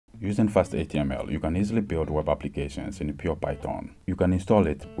Using FastHTML, you can easily build web applications in pure Python. You can install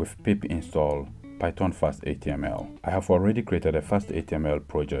it with pip install Python FastHTML. I have already created a FastHTML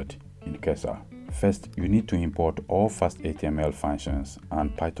project in Cursor. First, you need to import all FastHTML functions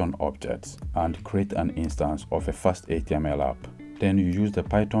and Python objects and create an instance of a FastHTML app. Then you use the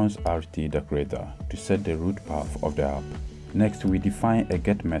Python's RT decorator to set the root path of the app. Next, we define a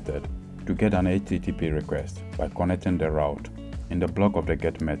get method to get an HTTP request by connecting the route. In the block of the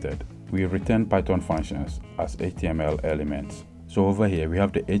get method, we return Python functions as HTML elements. So over here we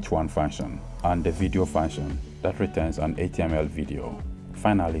have the h1 function and the video function that returns an HTML video.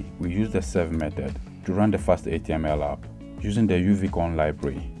 Finally, we use the serve method to run the FastHTML app. Using the uvcon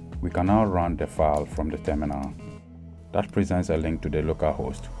library, we can now run the file from the terminal. That presents a link to the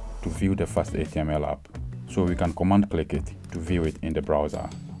localhost to view the FastHTML app, so we can command click it to view it in the browser.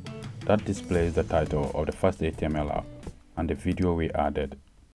 That displays the title of the FastHTML app and the video we added